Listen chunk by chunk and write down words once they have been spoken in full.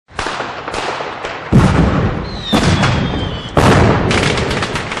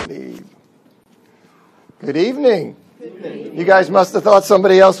Good evening. You guys must have thought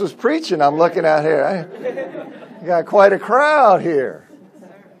somebody else was preaching. I'm looking out here. You got quite a crowd here.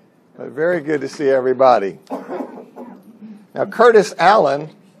 But very good to see everybody. Now, Curtis Allen,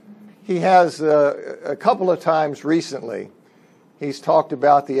 he has a couple of times recently, he's talked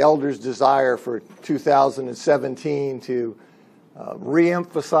about the elders' desire for 2017 to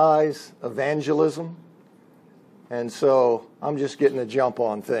re-emphasize evangelism. And so I'm just getting a jump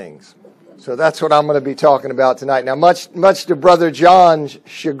on things. So that's what I'm going to be talking about tonight. Now, much to Brother John's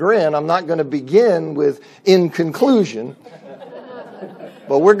chagrin, I'm not going to begin with in conclusion.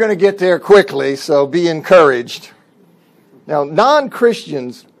 But we're going to get there quickly, so be encouraged. Now,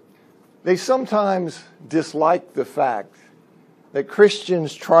 non-Christians, they sometimes dislike the fact that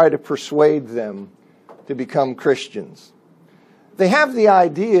Christians try to persuade them to become Christians. They have the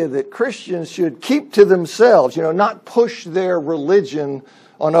idea that Christians should keep to themselves, not push their religion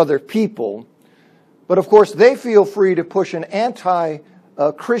on other people. But of course, they feel free to push an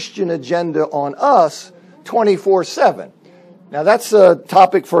anti-Christian agenda on us 24/7. Now, that's a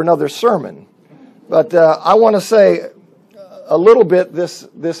topic for another sermon. But I want to say a little bit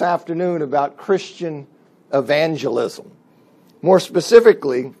this afternoon about Christian evangelism. More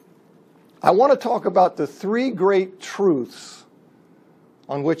specifically, I want to talk about the three great truths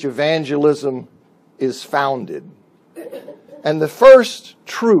on which evangelism is founded. And the first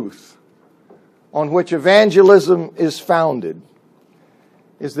truth on which evangelism is founded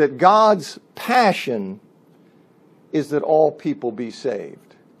is that God's passion is that all people be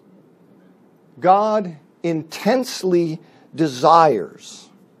saved. God intensely desires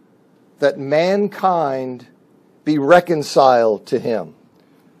that mankind be reconciled to Him.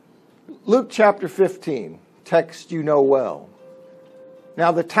 Luke chapter 15, text you know well.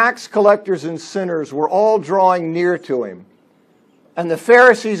 Now the tax collectors and sinners were all drawing near to Him. And the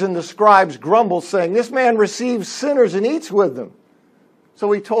Pharisees and the scribes grumbled, saying, "This man receives sinners and eats with them."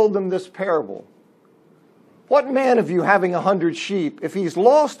 So He told them this parable. "What man of you, having 100 sheep, if he's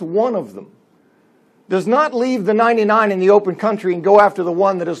lost one of them, does not leave the 99 in the open country and go after the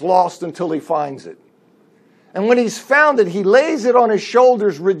one that is lost until he finds it? And when he's found it, he lays it on his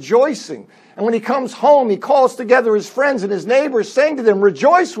shoulders, rejoicing. And when he comes home, he calls together his friends and his neighbors, saying to them,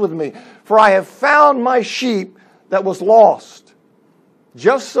 'Rejoice with me, for I have found my sheep that was lost.'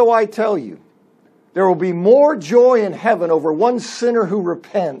 Just so I tell you, there will be more joy in heaven over one sinner who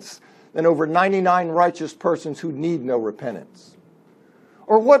repents than over 99 righteous persons who need no repentance.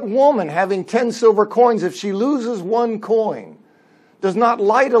 Or what woman, having 10 silver coins, if she loses one coin, does not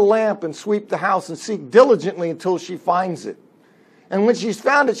light a lamp and sweep the house and seek diligently until she finds it? And when she's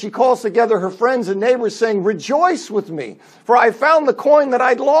found it, she calls together her friends and neighbors, saying, 'Rejoice with me, for I found the coin that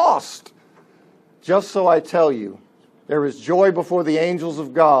I'd lost.' Just so I tell you, there is joy before the angels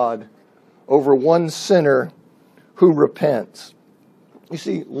of God over one sinner who repents." You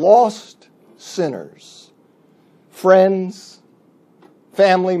see, lost sinners, friends,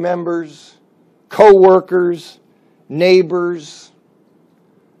 family members, co-workers, neighbors,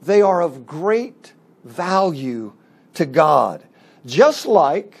 they are of great value to God. Just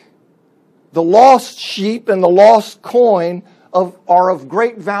like the lost sheep and the lost coin are of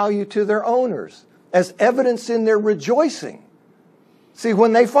great value to their owners, as evidenced in their rejoicing. See,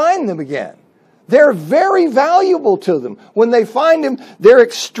 when they find them again, they're very valuable to them. When they find them, they're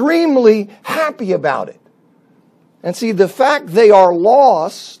extremely happy about it. And see, the fact they are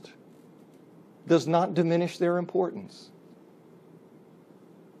lost does not diminish their importance.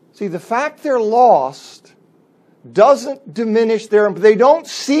 See, the fact they're lost doesn't diminish they don't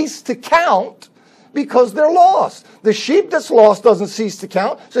cease to count because they're lost. The sheep that's lost doesn't cease to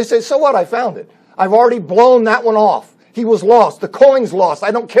count. So they say, "So what? I found it. I've already blown that one off. He was lost. The coin's lost. I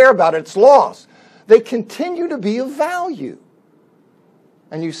don't care about it. It's lost." They continue to be of value.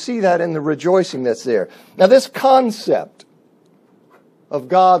 And you see that in the rejoicing that's there. Now, this concept of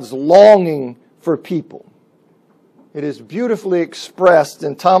God's longing for people, it is beautifully expressed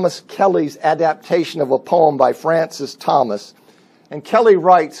in Thomas Kelly's adaptation of a poem by Francis Thomas. And Kelly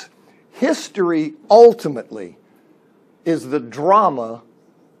writes, "History ultimately is the drama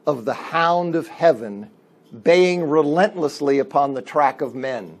of the hound of heaven baying relentlessly upon the track of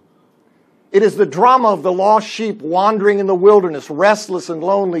men. It is the drama of the lost sheep wandering in the wilderness, restless and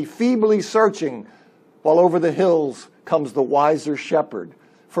lonely, feebly searching, while over the hills comes the wiser shepherd.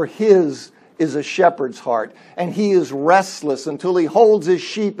 For his is a shepherd's heart, and he is restless until he holds his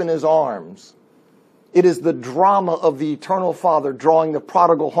sheep in his arms. It is the drama of the eternal Father drawing the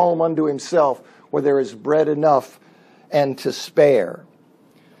prodigal home unto himself, where there is bread enough and to spare."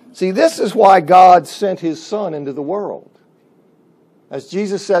 See, this is why God sent His Son into the world. As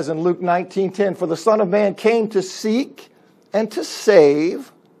Jesus says in Luke 19:10, for the Son of Man came to seek and to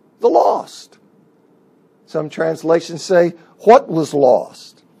save the lost. Some translations say, what was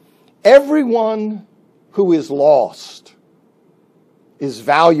lost? Everyone who is lost is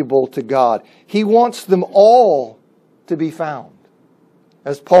valuable to God. He wants them all to be found.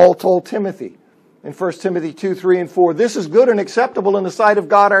 As Paul told Timothy in 1 Timothy 2:3-4, this is good and acceptable in the sight of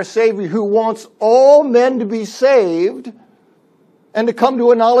God our Savior, who wants all men to be saved and to come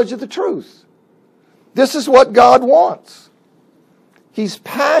to a knowledge of the truth. This is what God wants. He's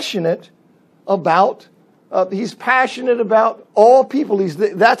passionate about all people.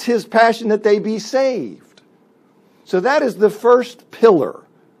 That's his passion, that they be saved. So that is the first pillar.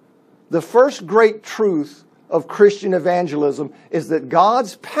 The first great truth of Christian evangelism is that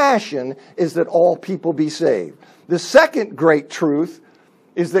God's passion is that all people be saved. The second great truth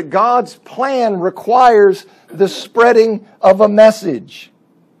is that God's plan requires the spreading of a message.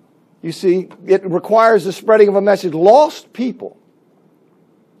 You see, it requires the spreading of a message. Lost people,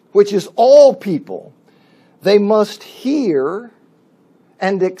 which is all people, they must hear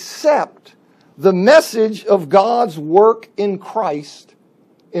and accept the message of God's work in Christ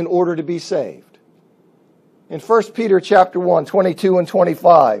in order to be saved. In 1 Peter chapter 1, 22 and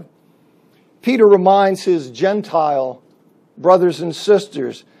 25, Peter reminds his Gentile brothers and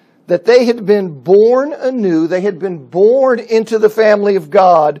sisters that they had been born anew, they had been born into the family of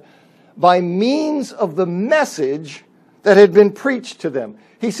God by means of the message that had been preached to them.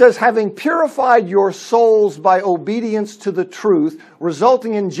 He says, having purified your souls by obedience to the truth,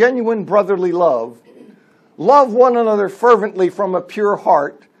 resulting in genuine brotherly love, love one another fervently from a pure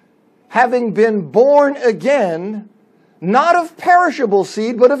heart, having been born again, not of perishable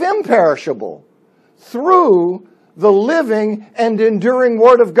seed, but of imperishable, through the living and enduring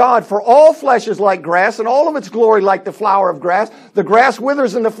Word of God. For all flesh is like grass, and all of its glory like the flower of grass. The grass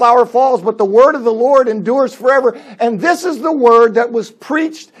withers and the flower falls, but the word of the Lord endures forever. And this is the word that was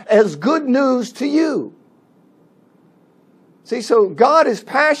preached as good news to you. See, so God is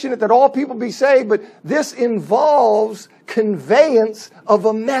passionate that all people be saved, but this involves conveyance of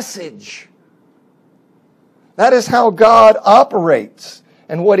a message. That is how God operates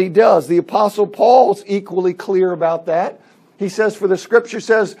and what he does. The Apostle Paul's equally clear about that. He says, for the Scripture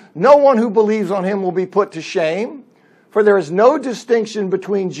says, no one who believes on him will be put to shame. For there is no distinction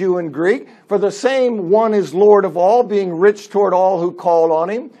between Jew and Greek. For the same one is Lord of all, being rich toward all who call on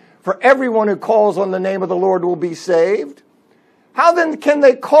him. For everyone who calls on the name of the Lord will be saved. How then can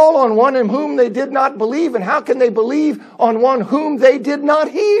they call on one in whom they did not believe? And how can they believe on one whom they did not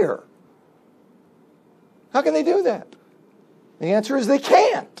hear? How can they do that? The answer is they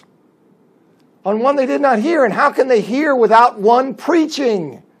can't. On one they did not hear, and how can they hear without one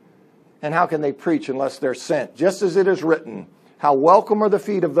preaching? And how can they preach unless they're sent? Just as it is written, how welcome are the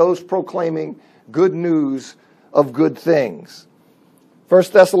feet of those proclaiming good news of good things. 1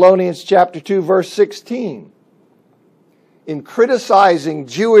 Thessalonians chapter 2, verse 16. In criticizing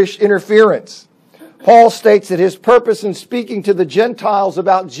Jewish interference, Paul states that his purpose in speaking to the Gentiles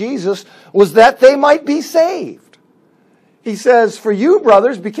about Jesus was that they might be saved. He says, for you,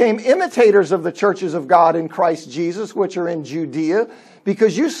 brothers, became imitators of the churches of God in Christ Jesus, which are in Judea,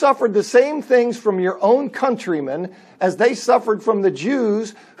 because you suffered the same things from your own countrymen as they suffered from the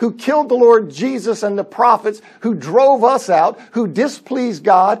Jews who killed the Lord Jesus and the prophets, who drove us out, who displeased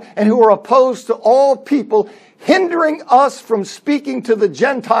God, and who are opposed to all people, hindering us from speaking to the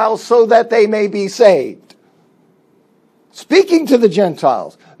Gentiles so that they may be saved. Speaking to the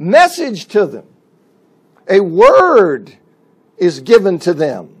Gentiles, message to them, a word is given to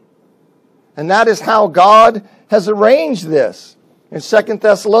them. And that is how God has arranged this. In 2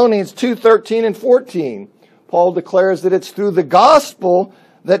 Thessalonians 2:13 and 14, Paul declares that it's through the gospel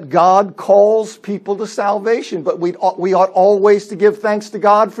that God calls people to salvation. But we ought always to give thanks to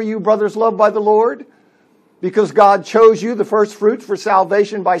God for you, brothers loved by the Lord, because God chose you, the first fruits, for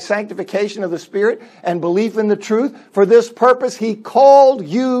salvation by sanctification of the Spirit and belief in the truth. For this purpose, he called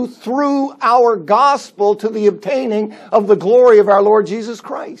you through our gospel to the obtaining of the glory of our Lord Jesus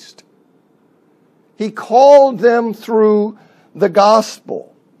Christ. He called them through the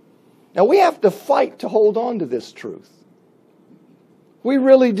gospel. Now, we have to fight to hold on to this truth. We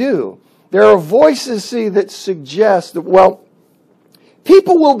really do. There are voices, see, that suggest that, well,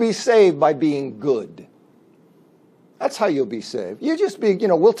 people will be saved by being good. That's how you'll be saved. You just be,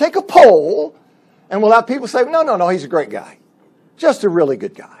 we'll take a poll and we'll have people say, no, he's a great guy. Just a really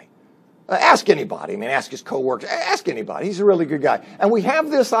good guy. Ask anybody. Ask his co-workers. Ask anybody. He's a really good guy. And we have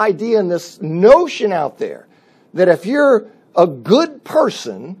this idea and this notion out there that if you're a good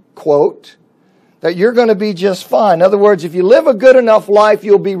person, quote, that you're going to be just fine. In other words, if you live a good enough life,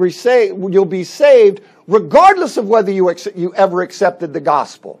 you'll be saved regardless of whether you ever accepted the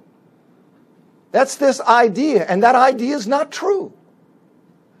gospel. That's this idea, and that idea is not true.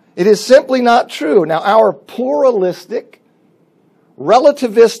 It is simply not true. Now, our pluralistic,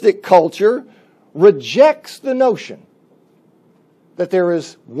 relativistic culture rejects the notion that there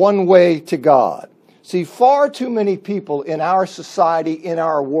is one way to God. See, far too many people in our society, in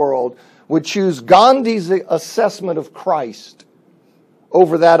our world, would choose Gandhi's assessment of Christ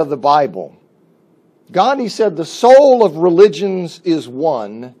over that of the Bible. Gandhi said the soul of religions is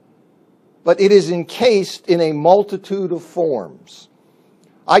one, but it is encased in a multitude of forms.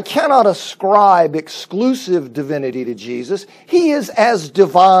 I cannot ascribe exclusive divinity to Jesus. He is as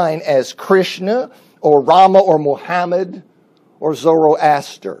divine as Krishna or Rama or Muhammad or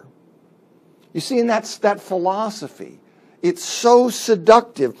Zoroaster. You see, and that's that philosophy. It's so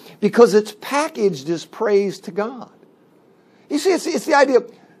seductive because it's packaged as praise to God. You see, it's the idea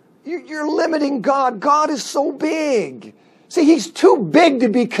of you're limiting God. God is so big. See, He's too big to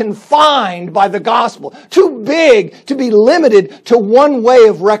be confined by the gospel. Too big to be limited to one way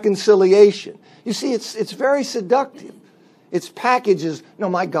of reconciliation. You see, it's very seductive. It's packaged as, no,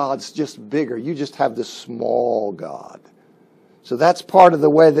 my God's just bigger. You just have this small God. So that's part of the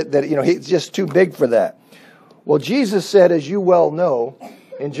way that He's just too big for that. Well, Jesus said, as you well know,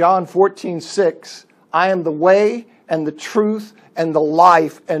 in John 14:6, I am the way and the truth and the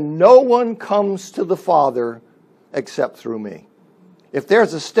life, and no one comes to the Father except through me. If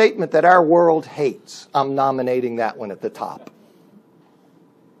there's a statement that our world hates, I'm nominating that one at the top.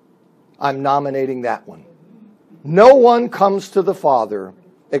 I'm nominating that one. No one comes to the Father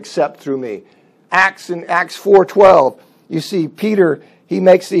except through me. Acts 4:12, you see Peter,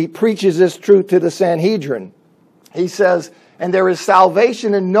 he preaches this truth to the Sanhedrin. He says, and there is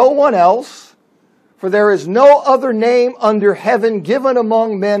salvation in no one else, for there is no other name under heaven given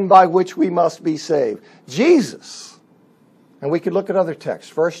among men by which we must be saved. Jesus. And we could look at other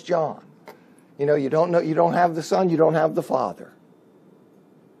texts. 1 John. You don't have the Son, you don't have the Father.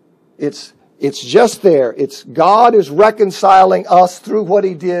 It's just there. It's God is reconciling us through what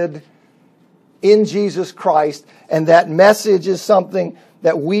He did in Jesus Christ. And that message is something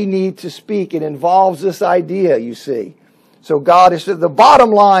that we need to speak. It involves this idea, you see. So the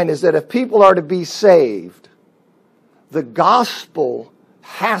bottom line is that if people are to be saved, the gospel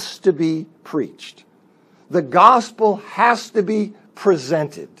has to be preached. The gospel has to be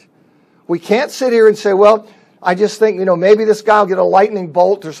presented. We can't sit here and say, well, I just think, maybe this guy will get a lightning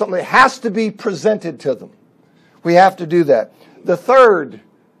bolt or something. It has to be presented to them. We have to do that. The third,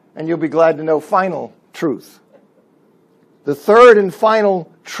 and you'll be glad to know, final truth. The third and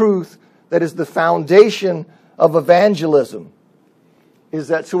final truth that is the foundation of evangelism is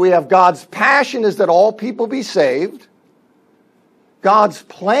that, so we have God's passion is that all people be saved. God's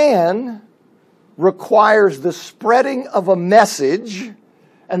plan requires the spreading of a message.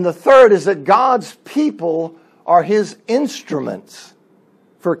 And the third is that God's people are His instruments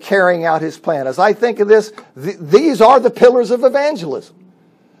for carrying out His plan. As I think of this, these are the pillars of evangelism.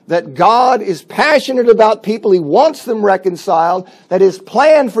 That God is passionate about people. He wants them reconciled. That His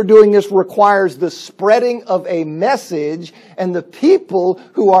plan for doing this requires the spreading of a message. And the people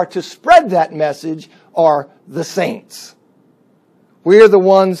who are to spread that message are the saints. We are the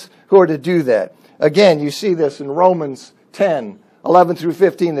ones who are to do that. Again, you see this in Romans 10, 11 through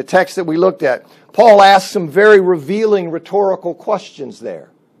 15, the text that we looked at. Paul asks some very revealing rhetorical questions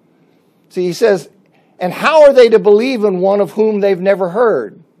there. See, he says, and how are they to believe in one of whom they've never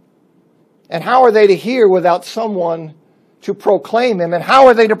heard? And how are they to hear without someone to proclaim Him? And how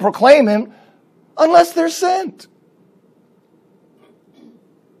are they to proclaim Him unless they're sent?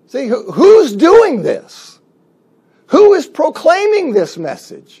 See, who's doing this? Who is proclaiming this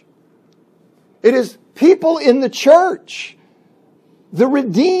message? It is people in the church, the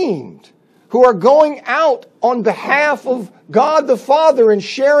redeemed, who are going out on behalf of God the Father and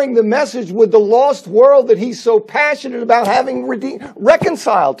sharing the message with the lost world that He's so passionate about having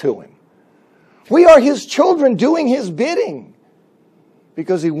reconciled to Him. We are His children doing His bidding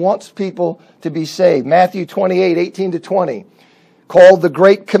because He wants people to be saved. Matthew 28, 18 to 20, called the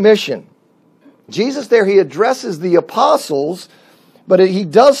Great Commission. Jesus there, He addresses the apostles, but He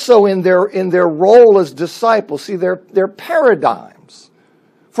does so in their role as disciples. See, they're paradigms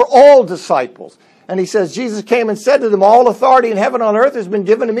for all disciples. And He says, Jesus came and said to them, all authority in heaven and on earth has been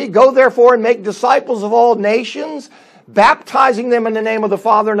given to me. Go therefore and make disciples of all nations, baptizing them in the name of the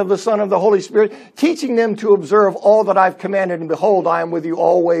Father and of the Son and of the Holy Spirit, teaching them to observe all that I've commanded. And behold, I am with you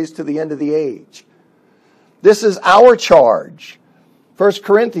always to the end of the age. This is our charge. 1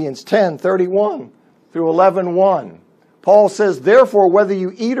 Corinthians 10:31 through 11:1. Paul says, therefore, whether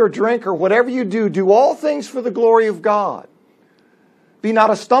you eat or drink or whatever you do, do all things for the glory of God. Be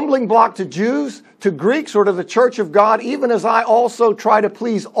not a stumbling block to Jews, to Greeks, or to the church of God, even as I also try to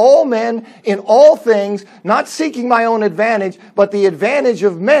please all men in all things, not seeking my own advantage, but the advantage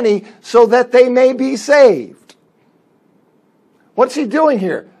of many, so that they may be saved. What's he doing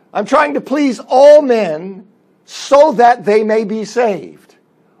here? I'm trying to please all men so that they may be saved.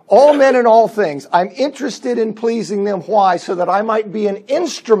 All men in all things. I'm interested in pleasing them. Why? So that I might be an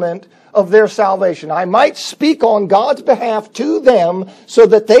instrument of their salvation. I might speak on God's behalf to them so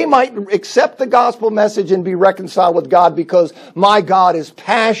that they might accept the gospel message and be reconciled with God, because my God is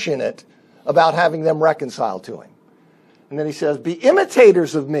passionate about having them reconciled to Him. And then he says, be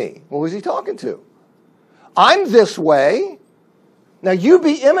imitators of me. What was he talking to? I'm this way. Now you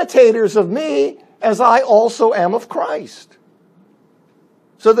be imitators of me as I also am of Christ.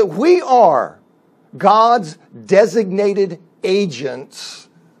 So that we are God's designated agents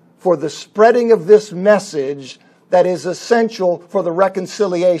for the spreading of this message that is essential for the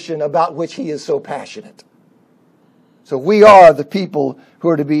reconciliation about which He is so passionate. So we are the people who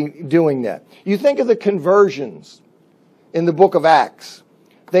are to be doing that. You think of the conversions in the book of Acts.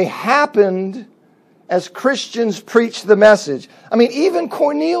 They happened as Christians preached the message. I mean, even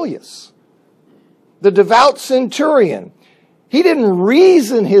Cornelius, the devout centurion, he didn't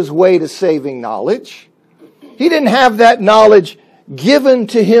reason his way to saving knowledge. He didn't have that knowledge given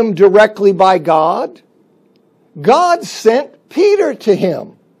to him directly by God. God sent Peter to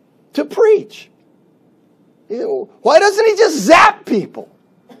him to preach. Why doesn't He just zap people?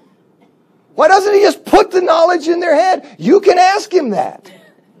 Why doesn't He just put the knowledge in their head? You can ask Him that.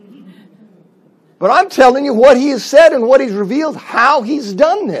 But I'm telling you what He has said and what He's revealed, how He's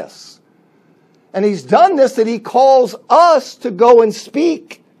done this. And He's done this that He calls us to go and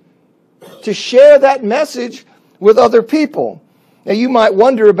speak, to share that message with other people. Now you might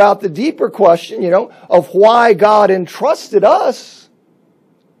wonder about the deeper question, of why God entrusted us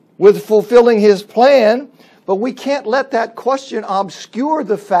with fulfilling His plan, but we can't let that question obscure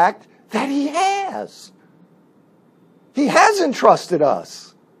the fact that He has. He has entrusted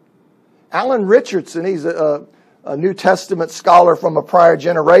us. Alan Richardson, he's a New Testament scholar from a prior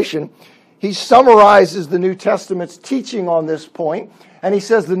generation. He summarizes the New Testament's teaching on this point, and he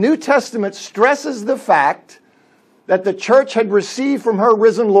says the New Testament stresses the fact that the church had received from her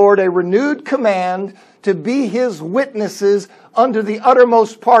risen Lord a renewed command to be His witnesses unto the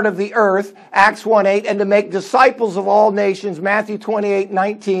uttermost part of the earth, Acts 1:8, and to make disciples of all nations, Matthew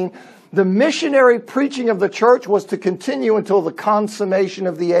 28:19. The missionary preaching of the church was to continue until the consummation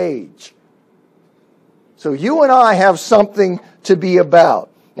of the age. So you and I have something to be about.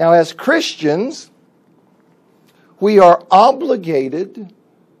 Now, as Christians, we are obligated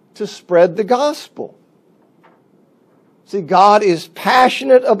to spread the gospel. See, God is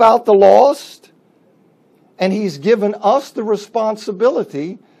passionate about the lost, and He's given us the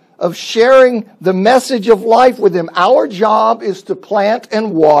responsibility of sharing the message of life with them. Our job is to plant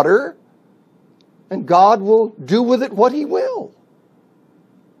and water, and God will do with it what He will.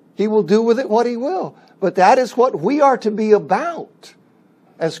 He will do with it what He will. But that is what we are to be about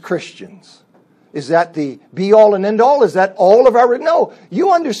as Christians. Is that the be-all and end-all? Is that all of our... No,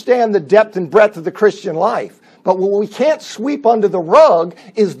 you understand the depth and breadth of the Christian life. But what we can't sweep under the rug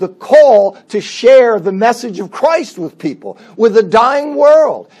is the call to share the message of Christ with people, with a dying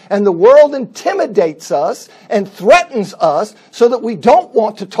world. And the world intimidates us and threatens us so that we don't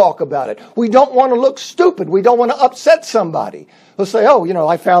want to talk about it. We don't want to look stupid. We don't want to upset somebody. They'll say,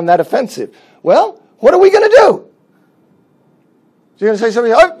 I found that offensive. Well, what are we going to do? So you're going to say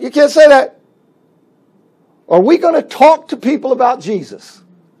something, you can't say that. Are we going to talk to people about Jesus?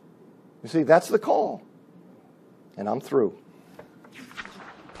 You see, that's the call. And I'm through.